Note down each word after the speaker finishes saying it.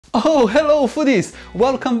Oh, hello foodies!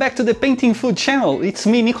 Welcome back to the Painting Food channel. It's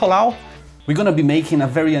me, Nicolau. We're gonna be making a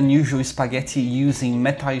very unusual spaghetti using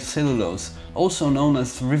methylcellulose, also known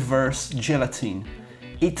as reverse gelatine.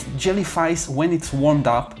 It jellifies when it's warmed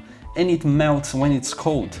up and it melts when it's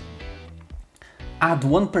cold. Add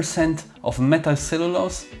 1% of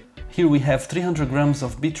methylcellulose. Here we have 300 grams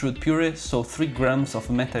of beetroot puree, so 3 grams of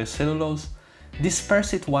methylcellulose.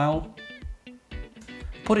 Disperse it well.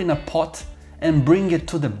 Put in a pot and bring it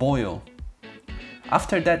to the boil.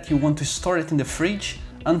 After that, you want to store it in the fridge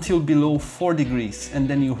until below 4 degrees and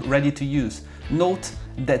then you're ready to use. Note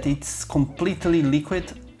that it's completely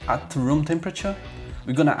liquid at room temperature.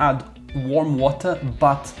 We're gonna add warm water,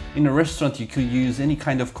 but in a restaurant you could use any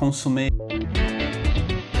kind of consomme.